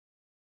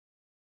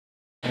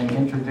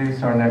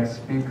introduce our next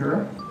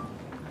speaker.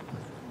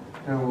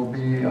 There will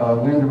be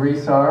Linda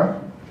Resar,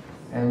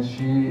 and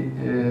she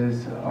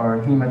is our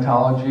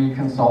hematology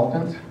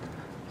consultant.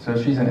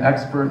 So she's an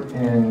expert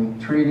in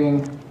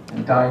treating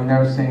and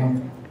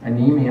diagnosing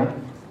anemia,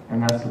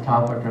 and that's the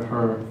topic of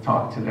her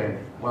talk today.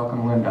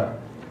 Welcome,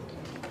 Linda.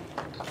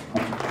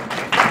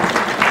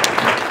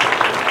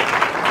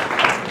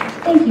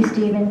 Thank you,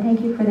 Stephen.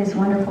 Thank you for this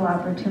wonderful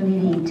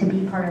opportunity to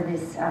be part of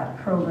this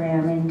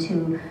program and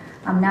to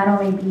not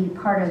only be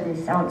part of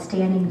this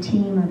outstanding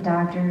team of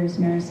doctors,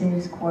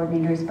 nurses,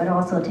 coordinators, but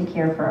also to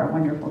care for our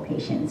wonderful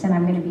patients. And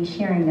I'm going to be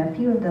sharing a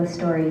few of those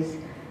stories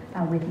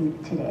with you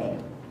today.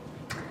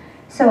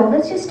 So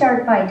let's just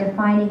start by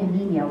defining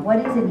anemia. What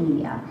is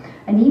anemia?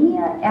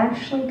 Anemia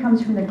actually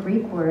comes from the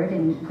Greek word,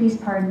 and please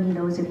pardon me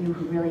those of you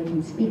who really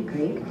can speak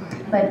Greek,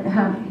 but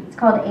it's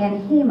called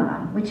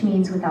anemia, which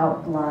means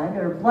without blood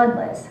or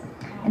bloodless.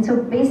 And so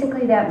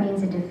basically that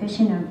means a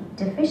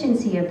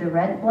deficiency of the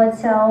red blood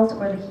cells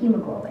or the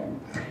hemoglobin.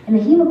 And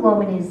the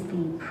hemoglobin is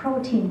the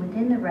protein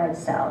within the red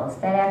cells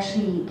that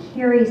actually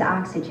carries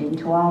oxygen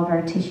to all of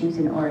our tissues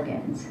and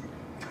organs.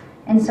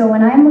 And so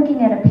when I'm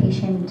looking at a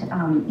patient,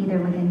 either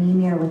with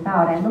anemia or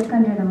without, I look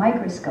under the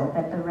microscope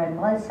at the red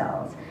blood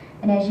cells.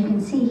 And as you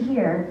can see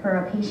here, for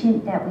a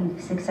patient that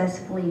we've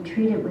successfully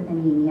treated with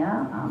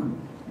anemia,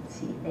 let's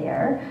see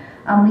there,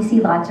 we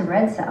see lots of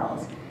red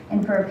cells.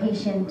 And for a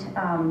patient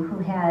who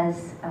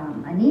has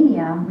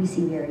anemia, we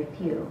see very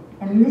few.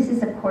 And this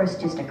is, of course,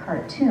 just a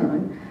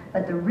cartoon,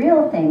 but the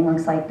real thing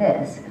looks like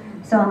this.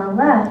 So on the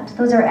left,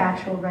 those are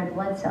actual red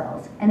blood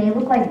cells, and they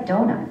look like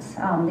donuts.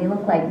 They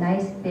look like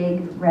nice,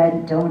 big,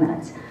 red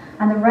donuts.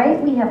 On the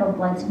right, we have a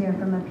blood smear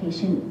from a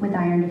patient with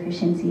iron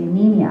deficiency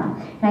anemia.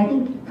 And I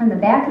think from the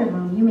back of the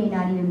room, you may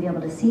not even be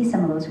able to see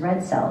some of those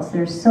red cells.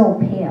 They're so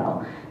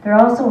pale. They're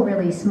also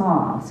really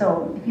small.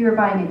 So if you were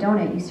buying a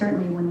donut, you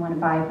certainly wouldn't want to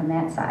buy from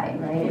that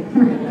side, right?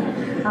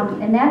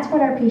 And that's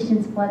what our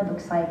patient's blood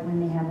looks like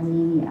when they have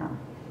anemia.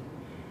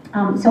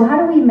 So how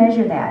do we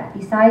measure that?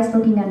 Besides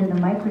looking under the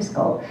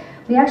microscope,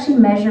 we actually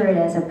measure it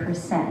as a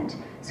percent.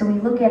 So we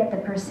look at the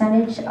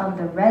percentage of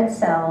the red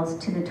cells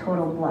to the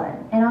total blood.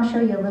 And I'll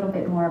show you a little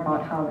bit more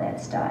about how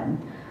that's done.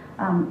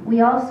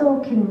 We also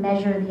can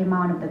measure the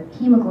amount of the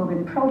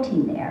hemoglobin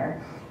protein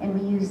there, and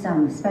we use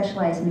some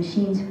specialized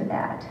machines for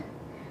that.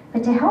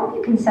 But to help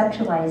you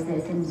conceptualize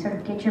this and sort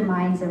of get your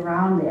minds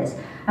around this,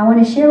 I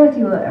want to share with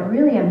you a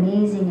really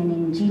amazing and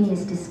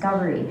ingenious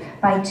discovery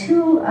by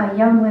two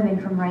young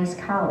women from Rice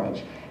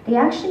College. They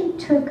actually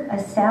took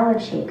a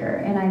salad shaker,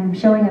 and I'm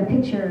showing a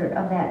picture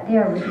of that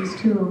there with these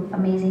two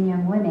amazing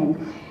young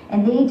women.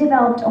 And they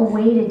developed a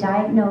way to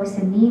diagnose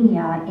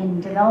anemia in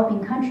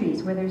developing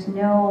countries where there's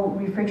no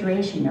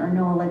refrigeration or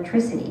no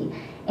electricity,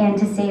 and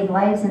to save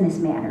lives in this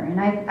manner. And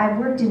I've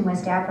worked in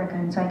West Africa,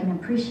 and so I can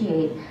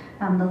appreciate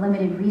the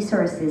limited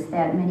resources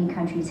that many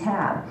countries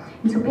have.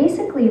 And so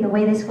basically the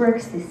way this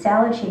works, the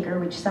salad shaker,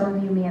 which some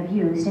of you may have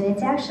used, and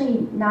it's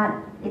actually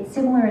not, it's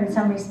similar in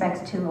some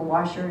respects to a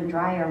washer and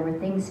dryer where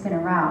things spin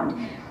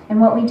around. And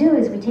what we do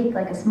is we take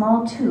like a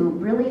small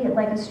tube, really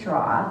like a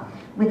straw,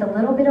 with a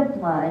little bit of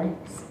blood,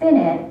 spin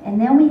it, and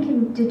then we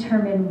can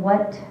determine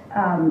what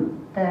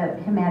the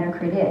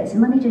hematocrit is.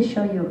 And let me just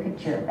show you a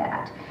picture of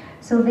that.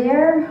 So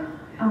there,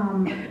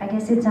 I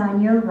guess it's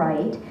on your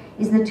right,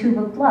 is the tube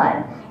of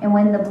blood. And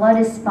when the blood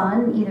is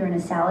spun, either in a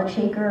salad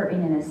shaker or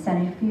in a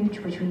centrifuge,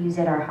 which we use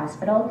at our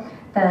hospital,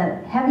 the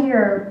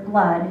heavier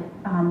blood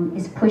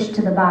is pushed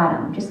to the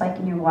bottom, just like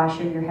in your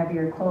washer, your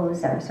heavier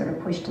clothes are sort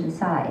of pushed to the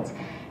sides.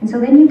 And so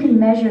then you can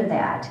measure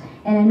that.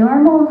 And a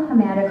normal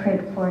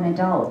hematocrit for an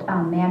adult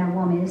man or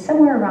woman is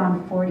somewhere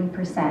around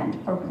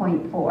 40% or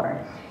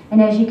 0.4.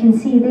 And as you can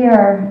see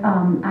there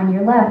on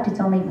your left, it's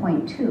only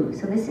 0.2.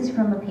 So this is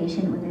from a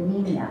patient with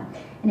anemia.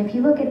 And if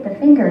you look at the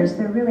fingers,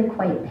 they're really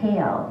quite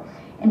pale.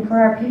 And for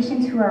our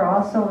patients who are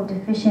also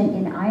deficient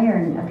in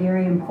iron, a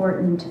very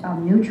important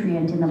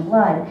nutrient in the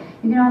blood,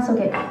 you can also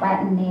get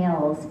flattened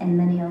nails, and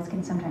the nails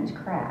can sometimes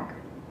crack.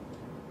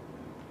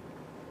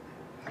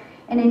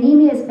 And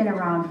anemia has been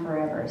around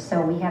forever.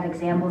 So we have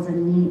examples of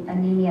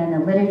anemia in the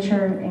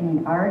literature and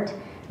in art.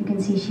 You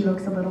can see she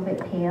looks a little bit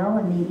pale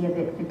and maybe a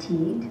bit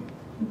fatigued.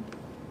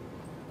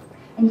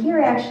 And here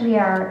actually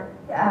are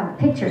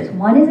pictures.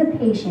 One is a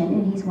patient,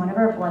 and he's one of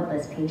our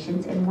bloodless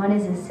patients, and one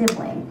is a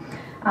sibling.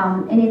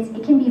 And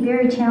it can be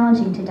very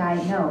challenging to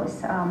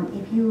diagnose.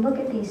 If you look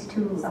at these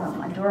two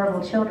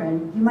adorable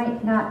children, you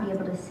might not be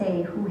able to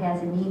say who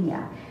has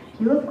anemia.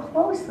 If you look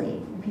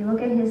closely, if you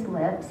look at his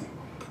lips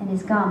and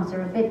his gums,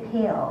 they're a bit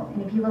pale.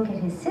 And if you look at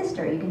his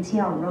sister, you can see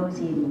how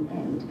rosy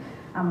and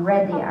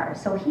red they are.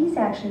 So he's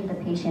actually the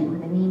patient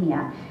with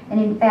anemia. And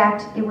in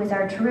fact, it was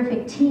our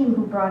terrific team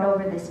who brought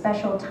over the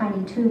special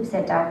tiny tubes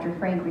that Dr.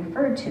 Frank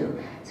referred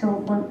to. So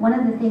one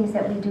of the things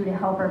that we do to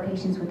help our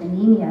patients with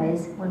anemia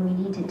is when we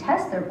need to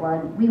test their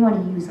blood, we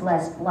want to use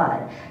less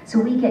blood. So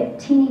we get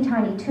teeny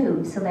tiny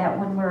tubes so that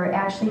when we're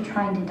actually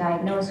trying to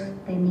diagnose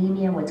the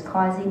anemia, what's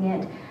causing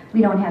it,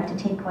 we don't have to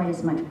take quite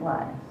as much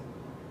blood.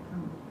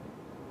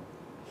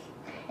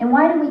 And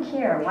why do we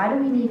care? Why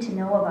do we need to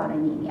know about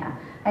anemia?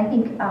 I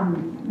think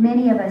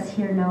many of us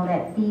here know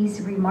that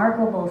these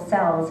remarkable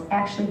cells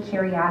actually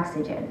carry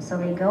oxygen. So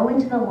they go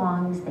into the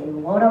lungs, they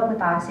load up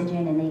with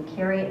oxygen, and they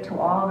carry it to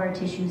all of our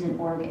tissues and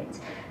organs.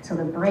 So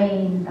the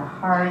brain, the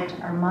heart,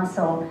 our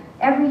muscle,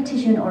 every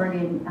tissue and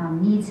organ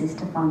needs this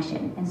to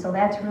function. And so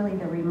that's really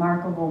the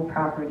remarkable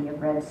property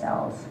of red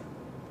cells.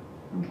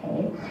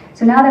 Okay,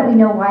 so now that we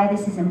know why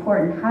this is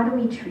important, how do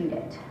we treat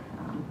it?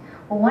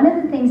 Well, one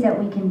of the things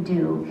that we can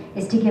do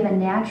is to give a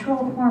natural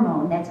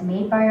hormone that's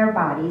made by our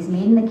bodies,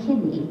 made in the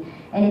kidney,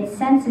 and it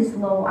senses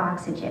low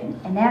oxygen.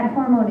 And that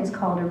hormone is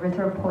called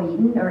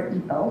erythropoietin, or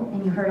EPO,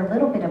 and you heard a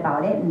little bit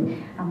about it,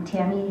 and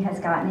Tammy has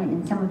gotten it,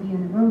 and some of you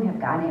in the room have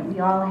gotten it. We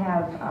all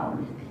have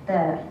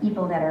the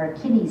EPO that our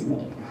kidneys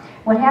make.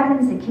 What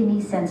happens, the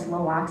kidneys sense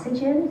low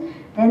oxygen,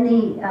 then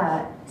they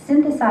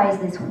synthesize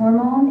this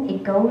hormone.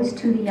 It goes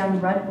to the young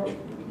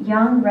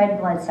red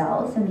blood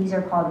cells, and these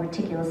are called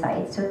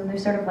reticulocytes, so they're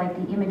sort of like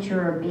the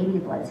immature baby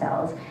blood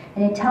cells,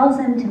 and it tells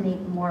them to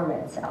make more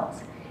red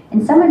cells.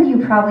 And some of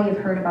you probably have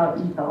heard about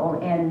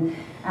EPO and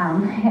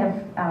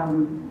have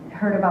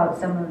heard about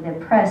some of the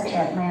press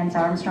that Lance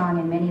Armstrong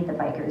and many of the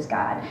bikers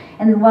got.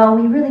 And while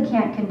we really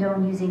can't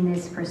condone using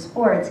this for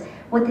sports,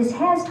 what this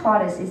has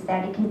taught us is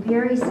that it can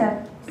very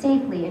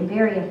safely and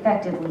very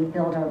effectively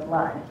build our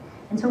blood.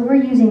 And so we're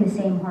using the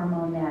same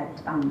hormone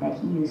that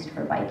he used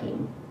for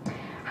biking.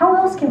 How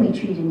else can we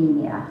treat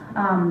anemia?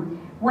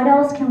 What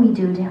else can we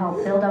do to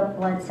help build up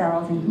blood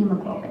cells and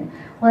hemoglobin?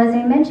 Well, as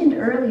I mentioned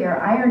earlier,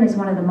 iron is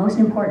one of the most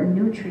important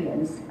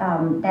nutrients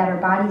that our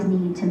bodies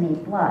need to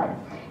make blood.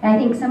 And I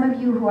think some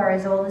of you who are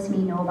as old as me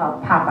know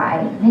about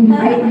Popeye, and you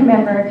might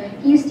remember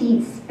he used to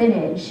eat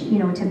spinach,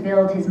 to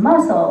build his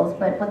muscles,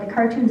 but what the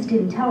cartoons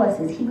didn't tell us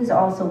is he was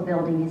also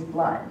building his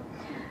blood.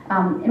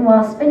 And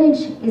while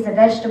spinach is a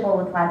vegetable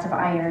with lots of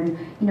iron,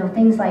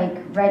 things like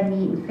red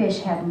meat and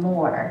fish have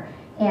more.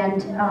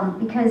 And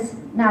because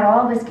not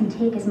all of us can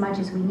take as much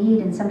as we need,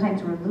 and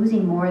sometimes we're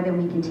losing more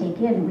than we can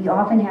take in, we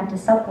often have to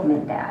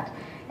supplement that.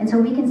 And so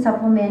we can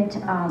supplement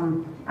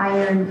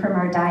iron from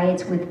our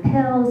diets with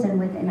pills and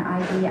with an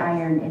IV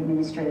iron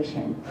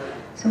administration.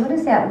 So what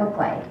does that look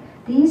like?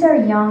 These are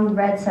young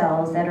red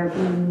cells that are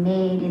being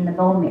made in the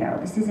bone marrow.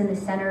 This is in the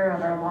center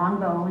of our long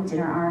bones in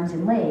our arms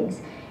and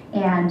legs.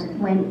 And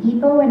when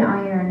EPO and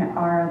iron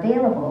are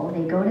available,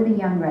 they go to the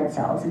young red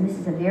cells, and this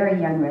is a very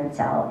young red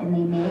cell, and they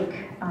make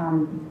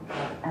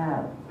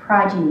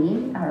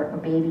progeny, or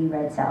baby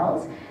red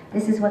cells.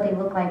 This is what they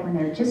look like when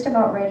they're just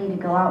about ready to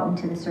go out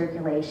into the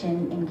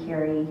circulation and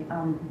carry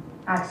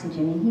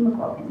oxygen and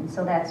hemoglobin.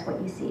 So that's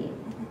what you see.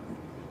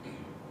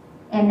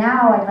 And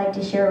now I'd like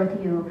to share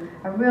with you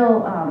a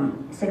real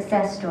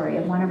success story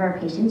of one of our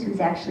patients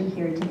who's actually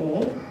here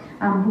today,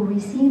 who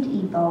received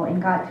EPO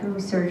and got through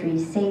surgery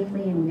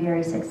safely and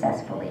very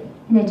successfully,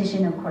 in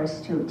addition, of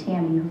course, to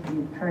Tammy, who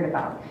you've heard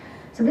about.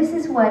 So this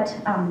is what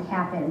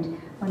happened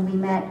when we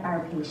met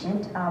our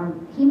patient.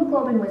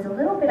 Hemoglobin was a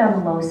little bit on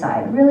the low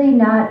side, really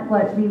not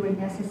what we would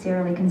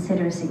necessarily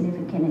consider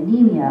significant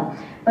anemia,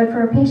 but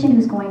for a patient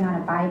who's going on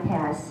a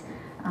bypass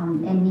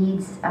and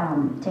needs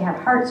to have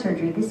heart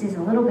surgery, this is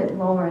a little bit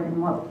lower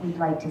than what we'd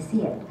like to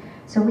see it.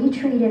 So we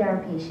treated our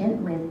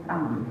patient with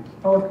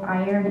both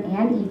iron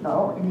and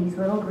EPO, and these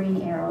little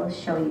green arrows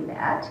show you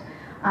that,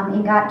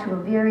 and got to a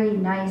very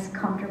nice,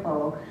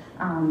 comfortable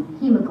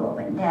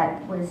hemoglobin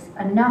that was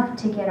enough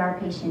to get our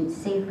patient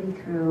safely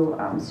through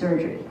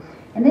surgery.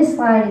 And this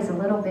slide is a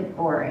little bit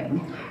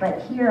boring,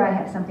 but here I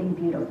have something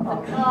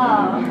beautiful.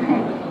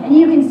 And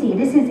you can see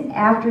this is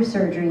after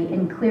surgery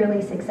and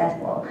clearly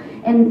successful.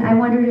 And I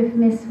wondered if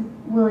Miss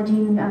Willa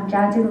Jean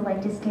Johnson would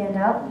like to stand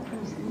up.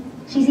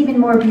 She's even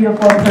more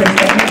beautiful in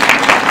person.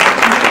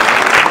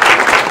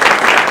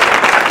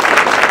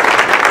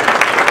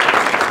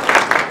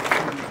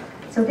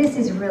 So this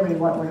is really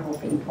what we're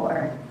hoping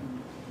for.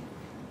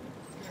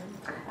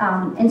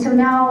 And so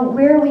now,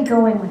 where are we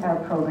going with our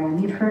program?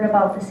 You've heard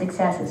about the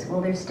successes.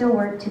 Well, there's still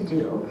work to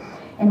do.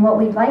 And what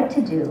we'd like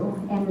to do,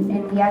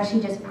 and we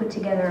actually just put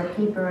together a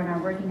paper and are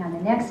working on the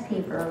next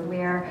paper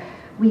where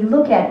we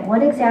look at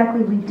what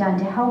exactly we've done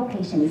to help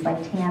patients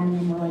like Tammy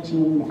and Willa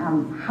Jean.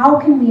 How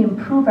can we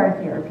improve our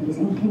therapies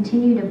and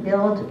continue to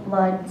build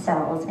blood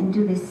cells and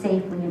do this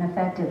safely and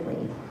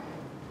effectively?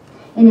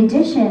 In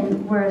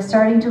addition, we're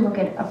starting to look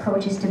at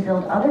approaches to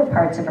build other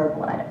parts of our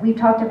blood. We've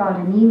talked about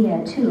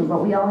anemia too,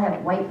 but we all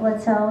have white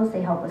blood cells.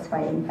 They help us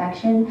fight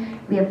infection.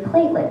 We have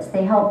platelets.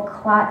 They help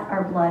clot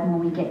our blood when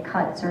we get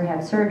cuts or have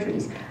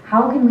surgeries.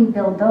 How can we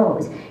build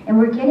those? And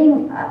we're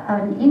getting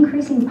an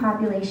increasing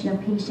population of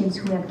patients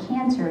who have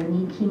cancer and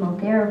need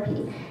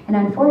chemotherapy. And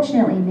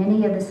unfortunately,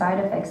 many of the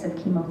side effects of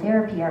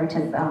chemotherapy are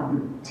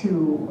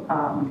to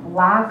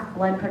block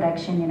blood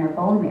production in our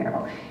bone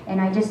marrow.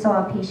 And I just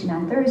saw a patient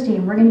on Thursday,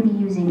 and we're going to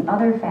be using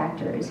other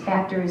factors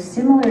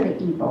similar to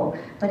EPO,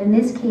 but in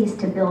this case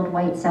to build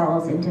white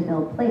cells and to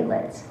build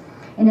platelets.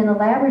 And in the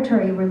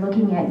laboratory, we're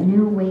looking at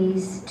new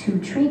ways to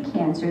treat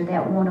cancer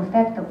that won't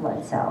affect the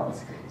blood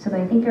cells. So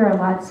I think there are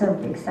lots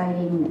of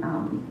exciting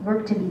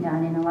work to be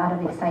done and a lot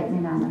of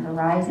excitement on the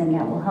horizon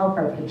that will help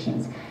our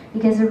patients.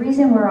 Because the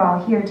reason we're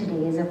all here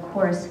today is, of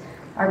course,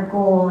 our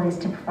goal is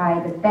to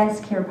provide the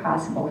best care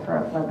possible for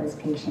our bloodless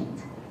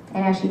patients.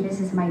 And actually, this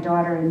is my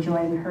daughter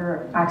enjoying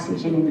her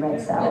oxygen and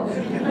red cells.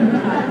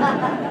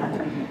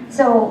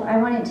 So I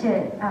wanted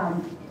to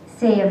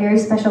say a very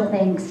special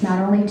thanks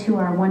not only to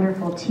our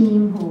wonderful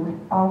team who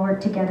all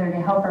work together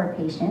to help our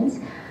patients,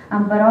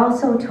 but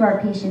also to our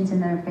patients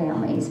and their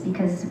families,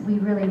 because we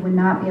really would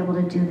not be able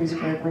to do this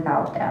work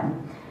without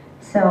them.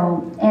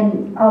 So,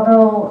 and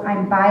although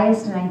I'm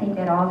biased and I think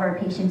that all of our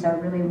patients are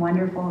really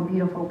wonderful and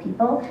beautiful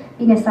people,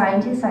 being a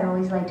scientist, I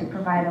always like to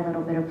provide a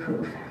little bit of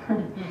proof.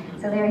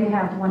 So there you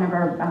have one of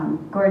our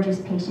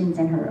gorgeous patients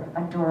and her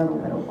adorable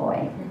little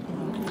boy.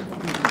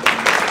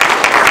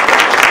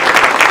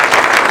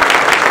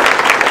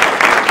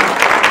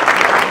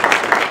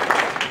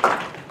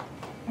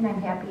 And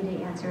I'm happy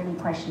to answer any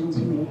questions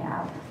you may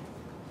have.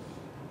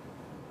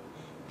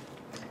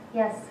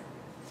 Yes?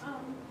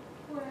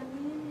 For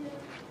anemia,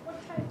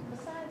 what type,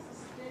 besides the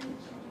spinach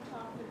you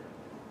talked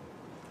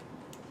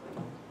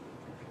about?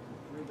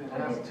 We've been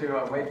asked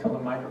to wait till the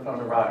microphone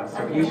arrives,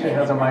 so Isha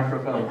has a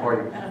microphone for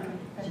you.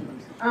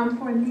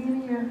 For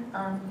anemia,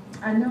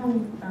 I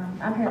know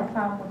I've had a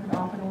problem with it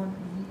off and on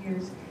for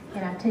years,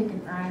 and I've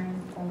taken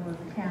iron over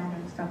the counter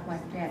and stuff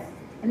like that.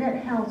 And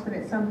that helps,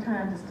 but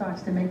sometimes it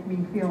starts to make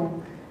me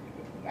feel,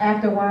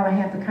 after a while I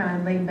have to kind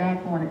of lay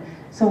back on it.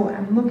 So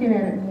I'm looking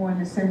at it more in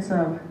the sense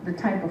of the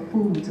type of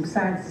foods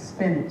besides the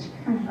spinach.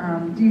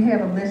 Do you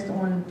have a list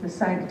on the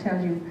site that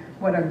tells you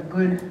what are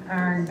good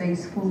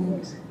iron-based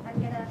foods?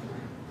 I'm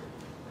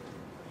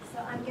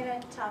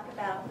gonna talk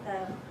about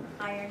the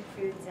iron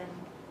foods and.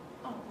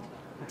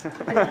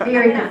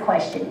 Very good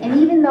question. And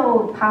even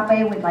though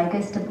Popeye would like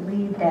us to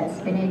believe that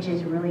spinach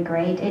is really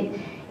great,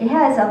 it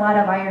has a lot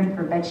of iron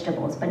for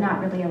vegetables, but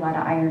not really a lot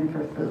of iron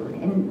for food.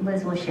 And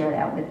Liz will share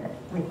that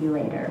with you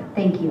later.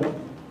 Thank you.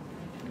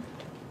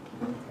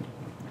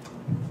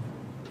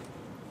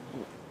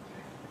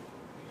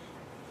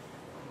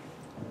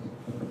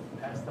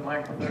 Pass the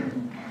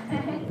microphone.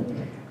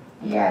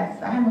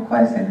 Yes, I have a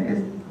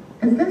question.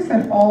 Is this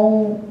an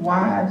old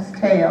wives'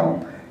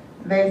 tale?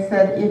 They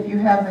said if you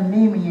have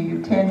anemia,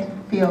 you tend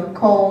to feel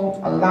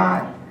cold a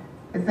lot.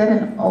 Is that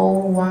an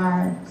old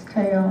wives'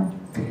 tale?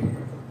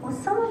 Well,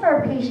 some of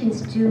our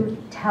patients do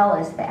tell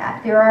us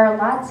that. There are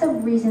lots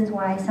of reasons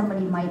why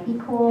somebody might be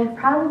cold.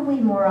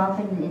 Probably more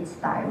often it's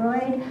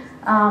thyroid.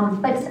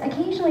 But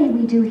occasionally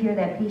we do hear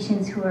that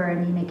patients who are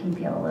anemic can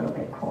feel a little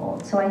bit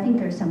cold. So I think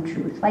there's some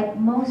truth. Like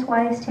most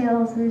wives'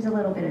 tales, there's a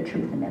little bit of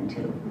truth in them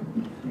too.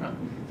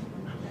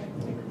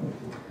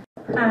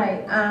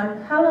 Hi,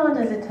 how long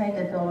does it take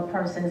to build a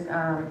person's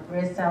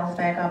red cells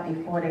back up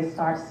before they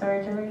start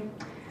surgery?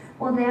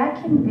 Well,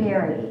 that can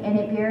vary, and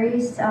it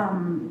varies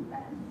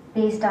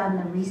based on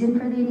the reason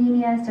for the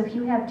anemia. So if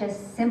you have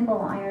just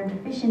simple iron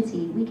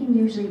deficiency, we can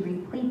usually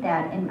replete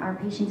that and our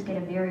patients get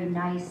a very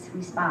nice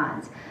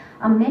response.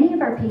 Many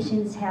of our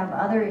patients have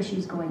other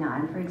issues going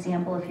on. For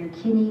example, if your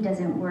kidney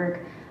doesn't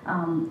work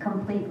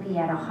completely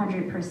at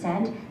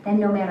 100%, then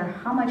no matter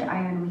how much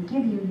iron we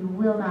give you, you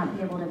will not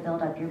be able to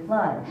build up your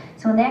blood.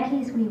 So in that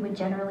case, we would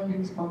generally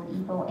use both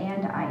EPO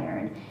and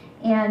iron.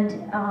 And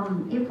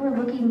if we're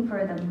looking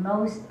for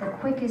the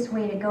quickest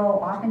way to go,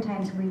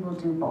 oftentimes we will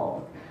do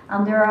both.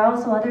 There are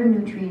also other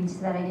nutrients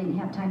that I didn't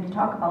have time to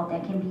talk about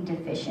that can be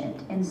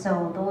deficient, and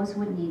so those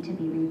would need to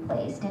be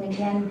replaced. And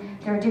again,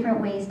 there are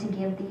different ways to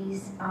give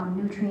these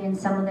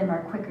nutrients. Some of them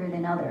are quicker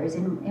than others.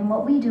 And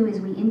what we do is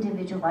we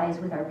individualize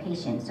with our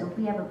patients. So if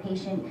we have a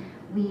patient,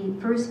 we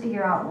first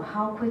figure out, well,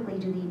 how quickly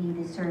do they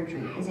need the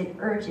surgery? Is it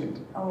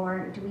urgent?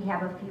 Or do we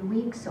have a few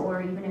weeks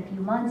or even a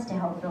few months to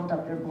help build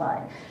up their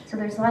blood? So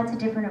there's lots of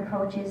different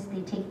approaches.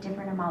 They take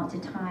different amounts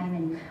of time,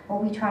 and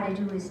what we try to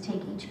do is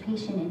take each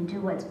patient and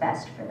do what's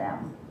best for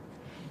them.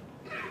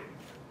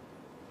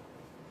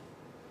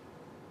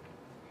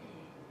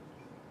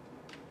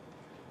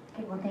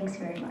 Okay, well, thanks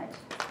very much.